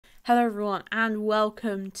Hello everyone and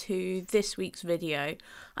welcome to this week's video.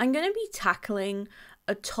 I'm going to be tackling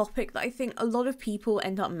a topic that I think a lot of people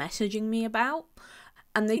end up messaging me about,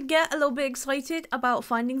 and they get a little bit excited about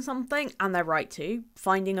finding something, and they're right to.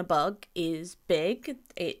 Finding a bug is big,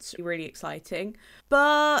 it's really exciting,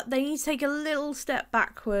 but they need to take a little step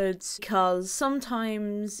backwards because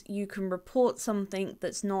sometimes you can report something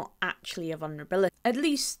that's not actually a vulnerability, at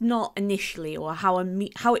least not initially, or how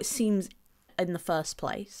it seems in the first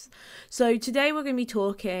place. So today we're going to be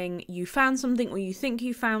talking, you found something or you think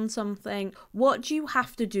you found something, what do you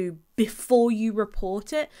have to do before you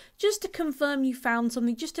report it, just to confirm you found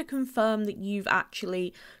something, just to confirm that you've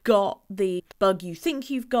actually got the bug you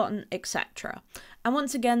think you've gotten, etc. And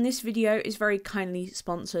once again, this video is very kindly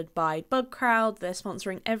sponsored by Bugcrowd. They're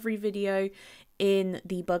sponsoring every video in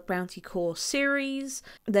the Bug Bounty course series.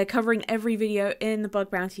 They're covering every video in the Bug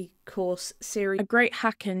Bounty course series. A great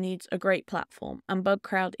hacker needs a great platform, and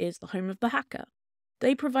Bugcrowd is the home of the hacker.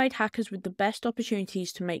 They provide hackers with the best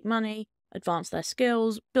opportunities to make money, advance their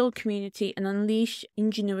skills, build community, and unleash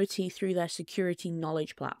ingenuity through their security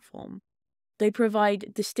knowledge platform. They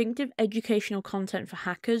provide distinctive educational content for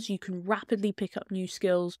hackers. You can rapidly pick up new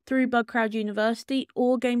skills through Bugcrowd University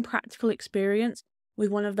or gain practical experience with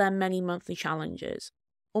one of their many monthly challenges.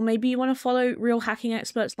 Or maybe you want to follow real hacking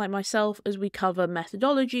experts like myself as we cover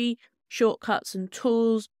methodology, shortcuts and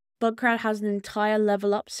tools. Bugcrowd has an entire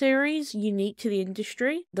level up series unique to the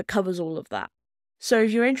industry that covers all of that. So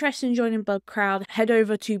if you're interested in joining Bugcrowd, head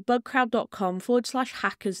over to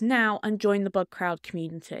bugcrowd.com/hackers now and join the Bugcrowd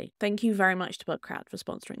community. Thank you very much to Bugcrowd for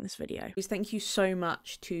sponsoring this video. Thank you so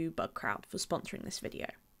much to Bugcrowd for sponsoring this video.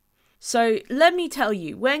 So let me tell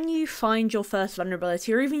you, when you find your first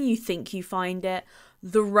vulnerability, or even you think you find it,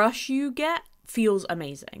 the rush you get feels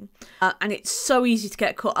amazing. And it's so easy to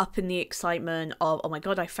get caught up in the excitement of, oh my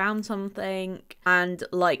god, I found something. And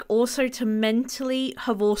like also to mentally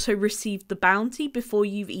have also received the bounty before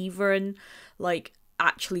you've even like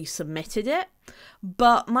actually submitted it.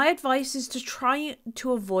 But my advice is to try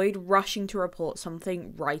to avoid rushing to report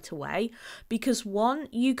something right away, because one,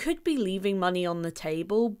 you could be leaving money on the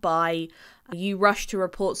table by you rush to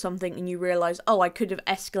report something and you realize, oh, I could have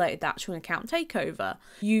escalated that to an account takeover.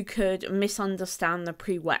 You could misunderstand the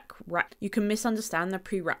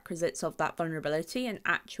prerequisites of that vulnerability, and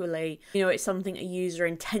actually, it's something a user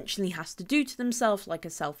intentionally has to do to themselves, like a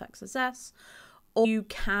self-XSS. Or you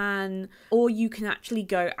can actually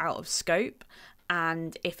go out of scope,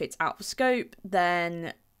 and if it's out of scope,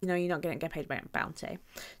 then you're not going to get paid by a bounty.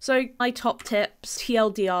 So my top tips,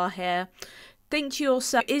 TLDR here. Think to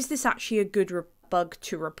yourself, is this actually a good bug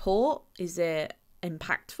to report? Is it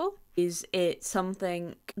impactful? Is it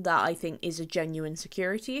something that I think is a genuine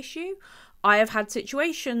security issue? I have had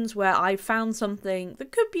situations where I found something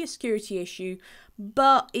that could be a security issue,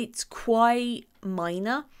 but it's quite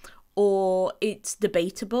minor, or it's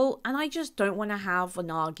debatable, and I just don't want to have an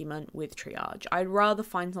argument with triage. I'd rather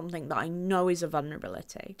find something that I know is a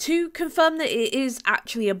vulnerability. To confirm that it is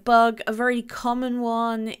actually a bug, a very common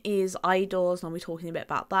one is IDORs, and I'll be talking a bit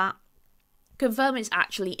about that. Confirm it's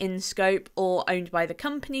actually in scope or owned by the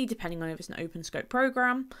company, depending on if it's an open scope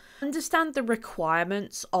program. Understand the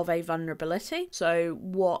requirements of a vulnerability. So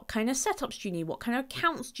what kind of setups do you need? What kind of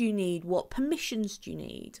accounts do you need? What permissions do you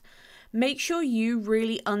need? Make sure you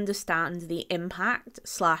really understand the impact /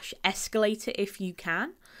 escalate it if you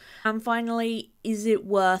can. And finally, is it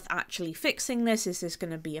worth actually fixing this? Is this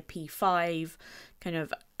going to be a P5? Kind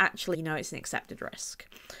of actually, it's an accepted risk.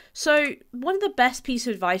 So one of the best pieces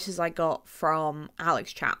of advice I got from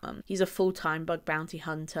Alex Chapman. He's a full-time bug bounty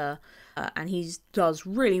hunter, and he does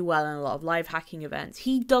really well in a lot of live hacking events.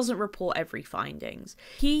 He doesn't report every findings.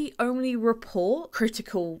 He only report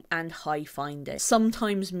critical and high findings,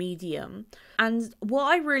 sometimes medium. And what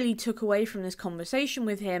I really took away from this conversation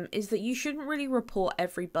with him is that you shouldn't really report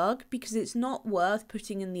every bug, because it's not worth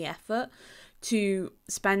putting in the effort to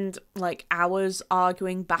spend like hours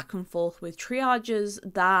arguing back and forth with triagers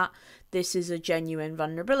that this is a genuine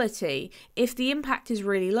vulnerability. If the impact is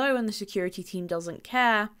really low and the security team doesn't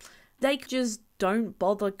care, they just don't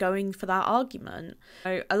bother going for that argument.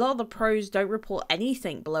 So a lot of the pros don't report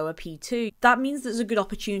anything below a P2. That means there's a good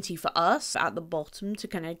opportunity for us at the bottom to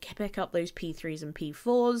kind of pick up those P3s and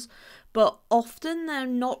P4s, but often they're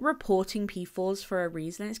not reporting P4s for a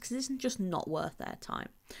reason. It's because it's just not worth their time.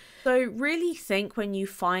 So really think when you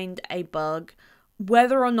find a bug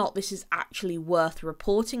whether or not this is actually worth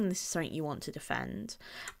reporting, this is something you want to defend.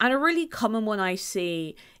 And a really common one I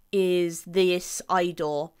see is this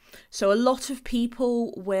IDOR. So a lot of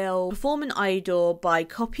people will perform an IDOR by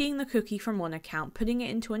copying the cookie from one account, putting it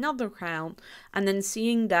into another account, and then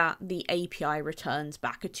seeing that the API returns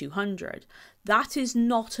back a 200. That is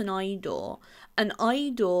not an IDOR. An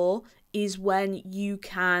IDOR is when you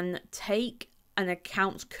can take an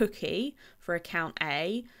account's cookie for account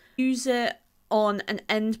A, use it on an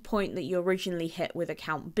endpoint that you originally hit with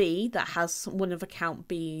account B that has one of account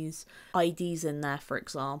B's IDs in there, for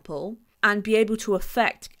example, and be able to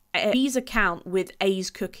affect B's account with A's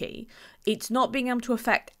cookie. It's not being able to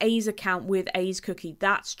affect A's account with A's cookie.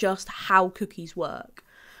 That's just how cookies work.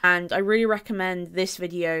 And I really recommend this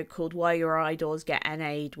video called Why Your IDORs Get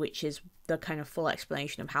NA'd, which is the kind of full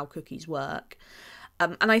explanation of how cookies work.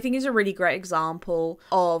 And I think it's a really great example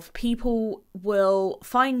of people will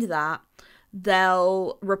find that,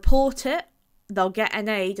 they'll report it, they'll get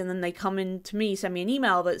NA'd, and then they come in to me, send me an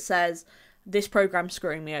email that says, this program's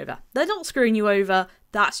screwing me over. They're not screwing you over,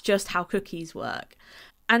 that's just how cookies work.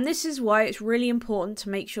 And this is why it's really important to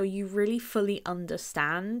make sure you really fully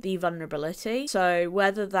understand the vulnerability. So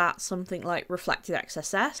whether that's something like reflected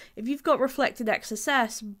XSS, if you've got reflected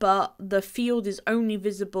XSS, but the field is only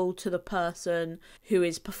visible to the person who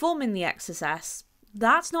is performing the XSS,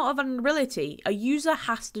 that's not a vulnerability. A user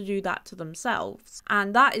has to do that to themselves.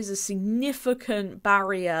 And that is a significant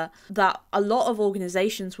barrier that a lot of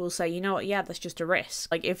organizations will say, you know what, yeah, that's just a risk.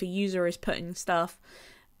 Like if a user is putting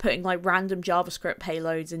like random JavaScript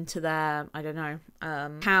payloads into their, I don't know,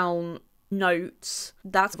 account notes,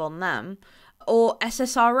 that's on them. Or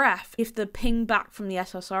SSRF, if the ping back from the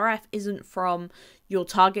SSRF isn't from your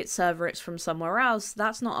target server, it's from somewhere else,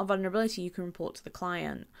 that's not a vulnerability you can report to the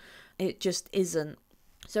client. It just isn't.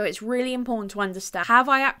 So it's really important to understand, have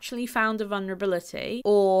I actually found a vulnerability,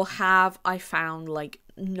 or have I found like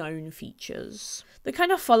known features? The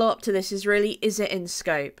kind of follow-up to this is really, is it in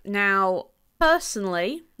scope? Now,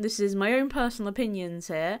 personally, this is my own personal opinions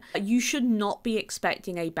here, you should not be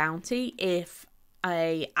expecting a bounty if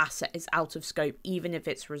a asset is out of scope, even if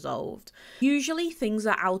it's resolved. Usually things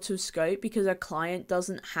are out of scope because a client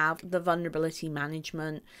doesn't have the vulnerability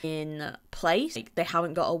management in place. Like, they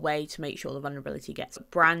haven't got a way to make sure the vulnerability gets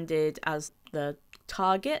branded as the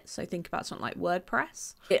target. So think about something like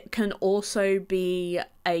WordPress. It can also be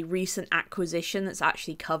a recent acquisition that's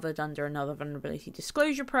actually covered under another vulnerability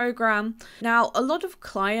disclosure program. Now, a lot of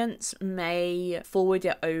clients may forward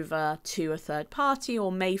it over to a third party,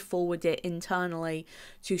 or may forward it internally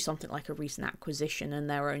to something like a recent acquisition and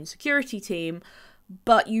their own security team.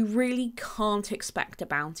 But you really can't expect a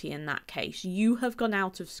bounty in that case. You have gone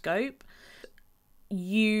out of scope.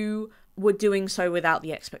 You were doing so without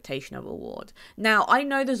the expectation of reward. Now, I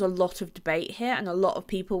know there's a lot of debate here, and a lot of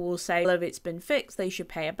people will say, well, if it's been fixed, they should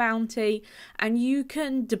pay a bounty. And you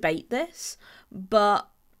can debate this, but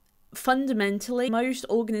fundamentally, most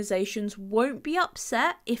organizations won't be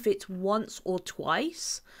upset if it's once or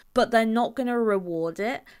twice, but they're not going to reward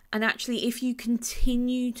it. And actually, if you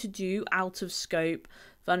continue to do out of scope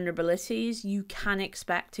vulnerabilities, you can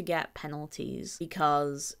expect to get penalties,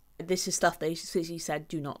 because this is stuff they specifically said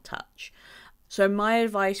do not touch. So my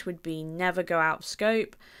advice would be never go out of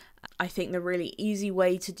scope. I think the really easy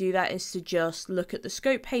way to do that is to just look at the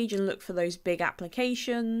scope page and look for those big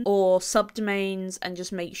applications or subdomains, and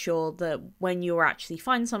just make sure that when you actually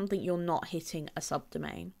find something, you're not hitting a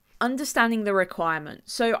subdomain. Understanding the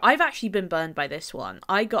requirements. So I've actually been burned by this one.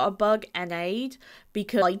 I got a bug NA'd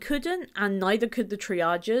because I couldn't, and neither could the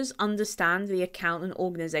triagers, understand the account and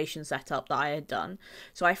organization setup that I had done.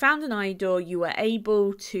 So I found an IDOR, you were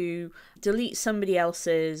able to delete somebody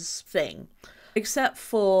else's thing, except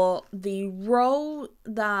for the role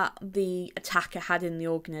that the attacker had in the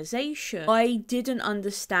organization. I didn't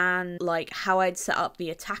understand like how I'd set up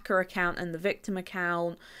the attacker account and the victim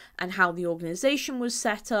account and how the organization was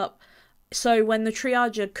set up. So when the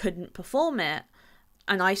triager couldn't perform it,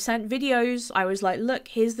 and I sent videos, I was like, look,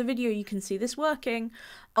 here's the video, you can see this working.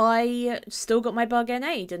 I still got my bug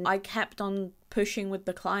NA'd, and I kept on pushing with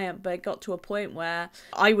the client, but it got to a point where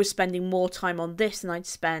I was spending more time on this than I'd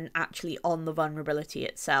spend actually on the vulnerability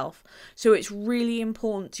itself. So it's really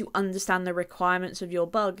important to understand the requirements of your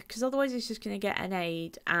bug, because otherwise it's just going to get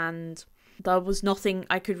NA'd, and there was nothing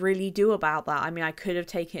I could really do about that. I mean, I could have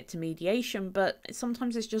taken it to mediation, but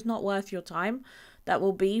sometimes it's just not worth your time. That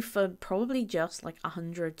will be for probably just like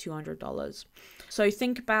 $100, $200. So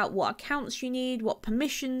think about what accounts you need, what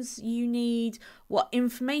permissions you need, what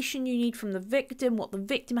information you need from the victim, what the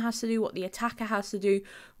victim has to do, what the attacker has to do.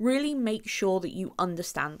 Really make sure that you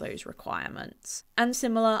understand those requirements. And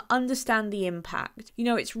similar, understand the impact. You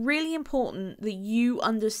know, it's really important that you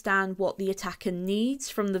understand what the attacker needs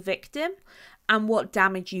from the victim, and what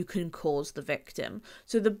damage you can cause the victim.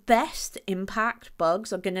 So the best impact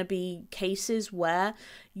bugs are going to be cases where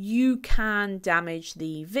you can damage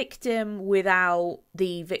the victim without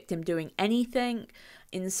the victim doing anything.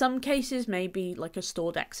 In some cases, maybe like a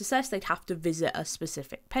stored XSS, they'd have to visit a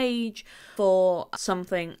specific page. For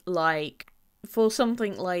something like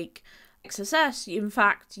XSS, in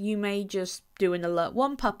fact, you may just do an alert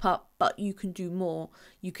 1 pop-up, but you can do more.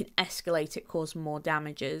 You can escalate it, cause more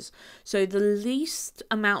damages. So the least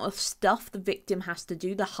amount of stuff the victim has to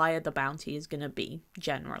do, the higher the bounty is going to be,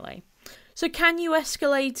 generally. So can you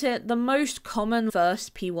escalate it? The most common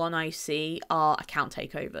first P1 I see are account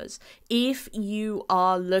takeovers. If you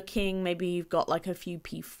are looking, maybe you've got like a few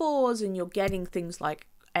P4s and you're getting things like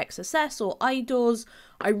XSS or IDORs,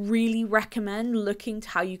 I really recommend looking to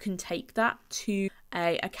how you can take that to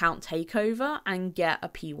a account takeover and get a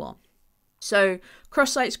P1. So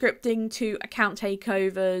cross-site scripting to account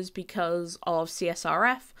takeovers because of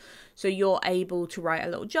CSRF. So you're able to write a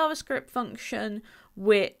little JavaScript function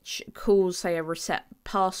which calls, say, a reset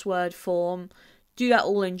password form. Do that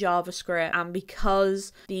all in JavaScript, and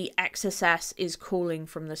because the XSS is calling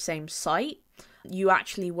from the same site, you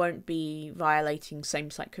actually won't be violating same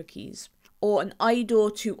site cookies. Or an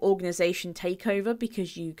IDOR to organization takeover,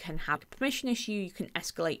 because you can have a permission issue, you can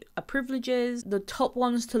escalate privileges. The top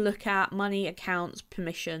ones to look at, money, accounts,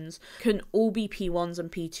 permissions, can all be P1s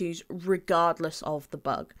and P2s regardless of the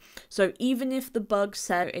bug. So even if the bug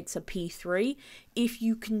said it's a P3, if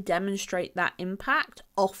you can demonstrate that impact,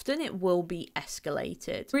 often it will be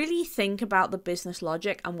escalated. Really think about the business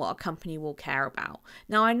logic and what a company will care about.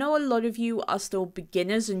 Now, I know a lot of you are still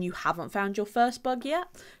beginners and you haven't found your first bug yet,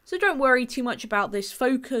 so don't worry too much about this.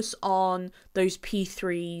 Focus on those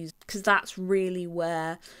P3s, because that's really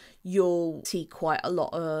where you'll see quite a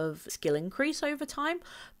lot of skill increase over time.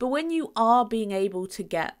 But when you are being able to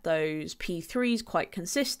get those P3s quite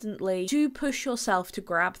consistently, do push yourself to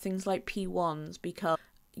grab things like P1s, because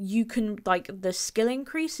you can, like, the skill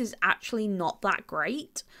increase is actually not that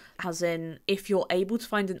great. As in, if you're able to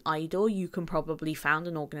find an IDOR, you can probably find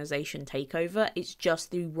an organization takeover. It's just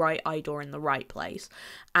the right IDOR in the right place.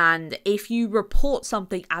 And if you report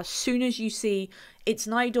something as soon as you see it's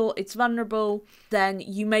an IDOR, it's vulnerable, then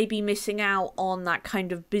you may be missing out on that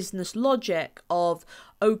kind of business logic of,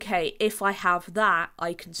 okay, if I have that,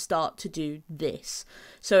 I can start to do this.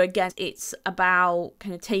 So again, it's about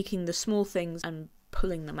kind of taking the small things and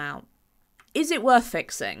pulling them out. Is it worth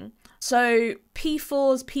fixing? So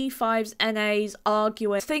P4s, P5s, NAs,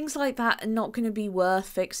 arguing, things like that are not going to be worth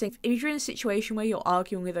fixing. If you're in a situation where you're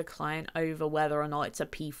arguing with a client over whether or not it's a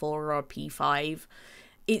P4 or a P5,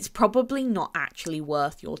 it's probably not actually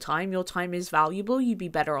worth your time. Your time is valuable. You'd be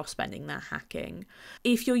better off spending that hacking.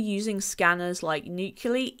 If you're using scanners like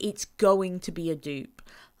Nuclearly, it's going to be a dupe,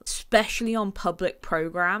 especially on public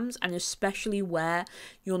programs, and especially where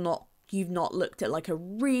you've not looked at like a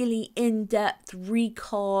really in-depth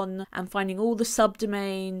recon and finding all the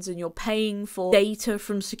subdomains, and you're paying for data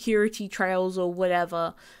from security trails or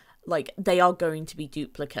whatever. Like, they are going to be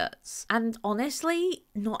duplicates. And honestly,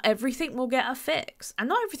 not everything will get a fix. And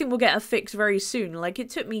not everything will get a fix very soon. Like,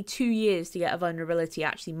 it took me 2 years to get a vulnerability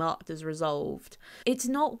actually marked as resolved. It's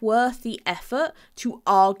not worth the effort to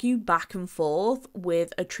argue back and forth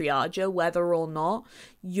with a triager whether or not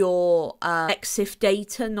your EXIF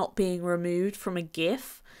data not being removed from a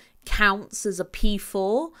GIF counts as a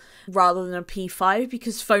P4 rather than a P5,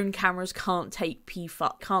 because phone cameras can't take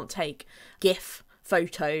GIF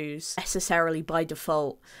photos necessarily by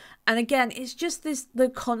default. And again, it's just the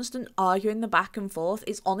constant arguing, the back and forth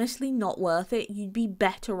is honestly not worth it. You'd be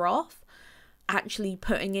better off actually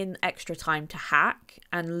putting in extra time to hack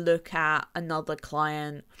and look at another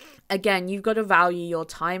client. Again, you've got to value your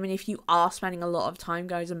time, and if you are spending a lot of time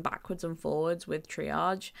going backwards and forwards with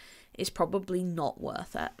triage, it's probably not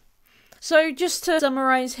worth it. So just to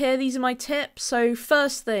summarize here, these are my tips. So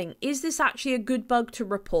first thing, is this actually a good bug to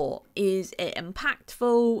report? Is it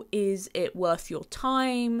impactful? Is it worth your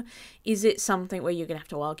time? Is it something where you're going to have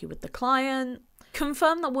to argue with the client?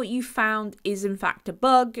 Confirm that what you found is in fact a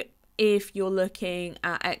bug. If you're looking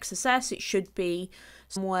at XSS, it should be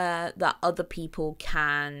somewhere that other people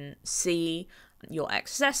can see your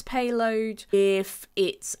XSS payload. If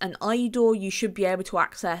it's an IDOR, you should be able to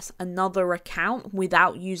access another account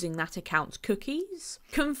without using that account's cookies.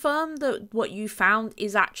 Confirm that what you found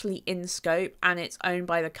is actually in scope and it's owned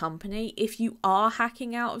by the company. If you are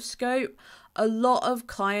hacking out of scope, a lot of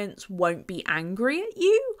clients won't be angry at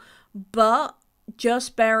you, but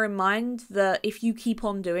just bear in mind that if you keep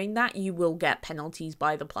on doing that, you will get penalties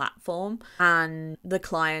by the platform, and the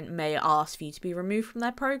client may ask for you to be removed from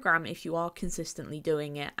their program if you are consistently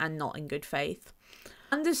doing it and not in good faith.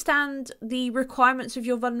 Understand the requirements of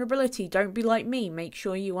your vulnerability. Don't be like me. Make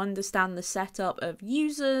sure you understand the setup of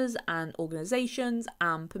users and organizations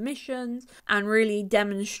and permissions, and really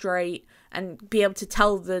demonstrate and be able to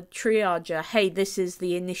tell the triager, hey, this is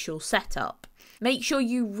the initial setup. Make sure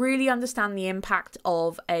you really understand the impact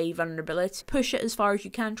of a vulnerability. Push it as far as you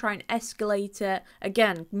can. Try and escalate it.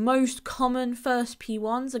 Again, most common first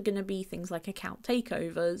P1s are going to be things like account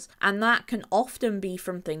takeovers, and that can often be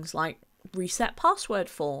from things like reset password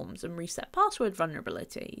forms and reset password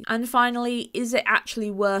vulnerabilities. And finally, is it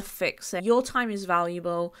actually worth fixing? Your time is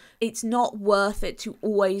valuable. It's not worth it to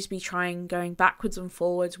always be going backwards and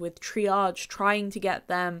forwards with triage, trying to get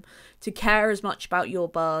them to care as much about your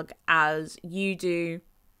bug as you do.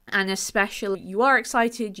 And especially, you are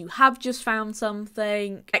excited, you have just found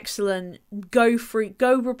something, excellent, go for it,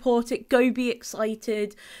 go report it, go be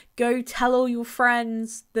excited, go tell all your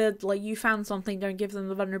friends that like you found something, don't give them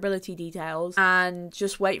the vulnerability details, and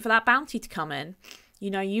just wait for that bounty to come in.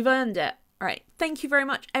 You know, you've earned it. Alright, thank you very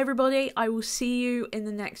much everybody. I will see you in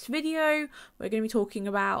the next video. We're going to be talking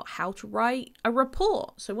about how to write a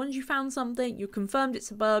report. So once you found something, you confirmed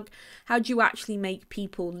it's a bug, how do you actually make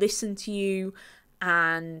people listen to you?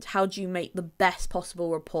 And how do you make the best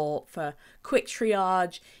possible report for quick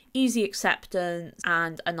triage, easy acceptance,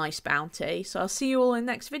 and a nice bounty? So I'll see you all in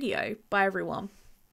the next video. Bye everyone.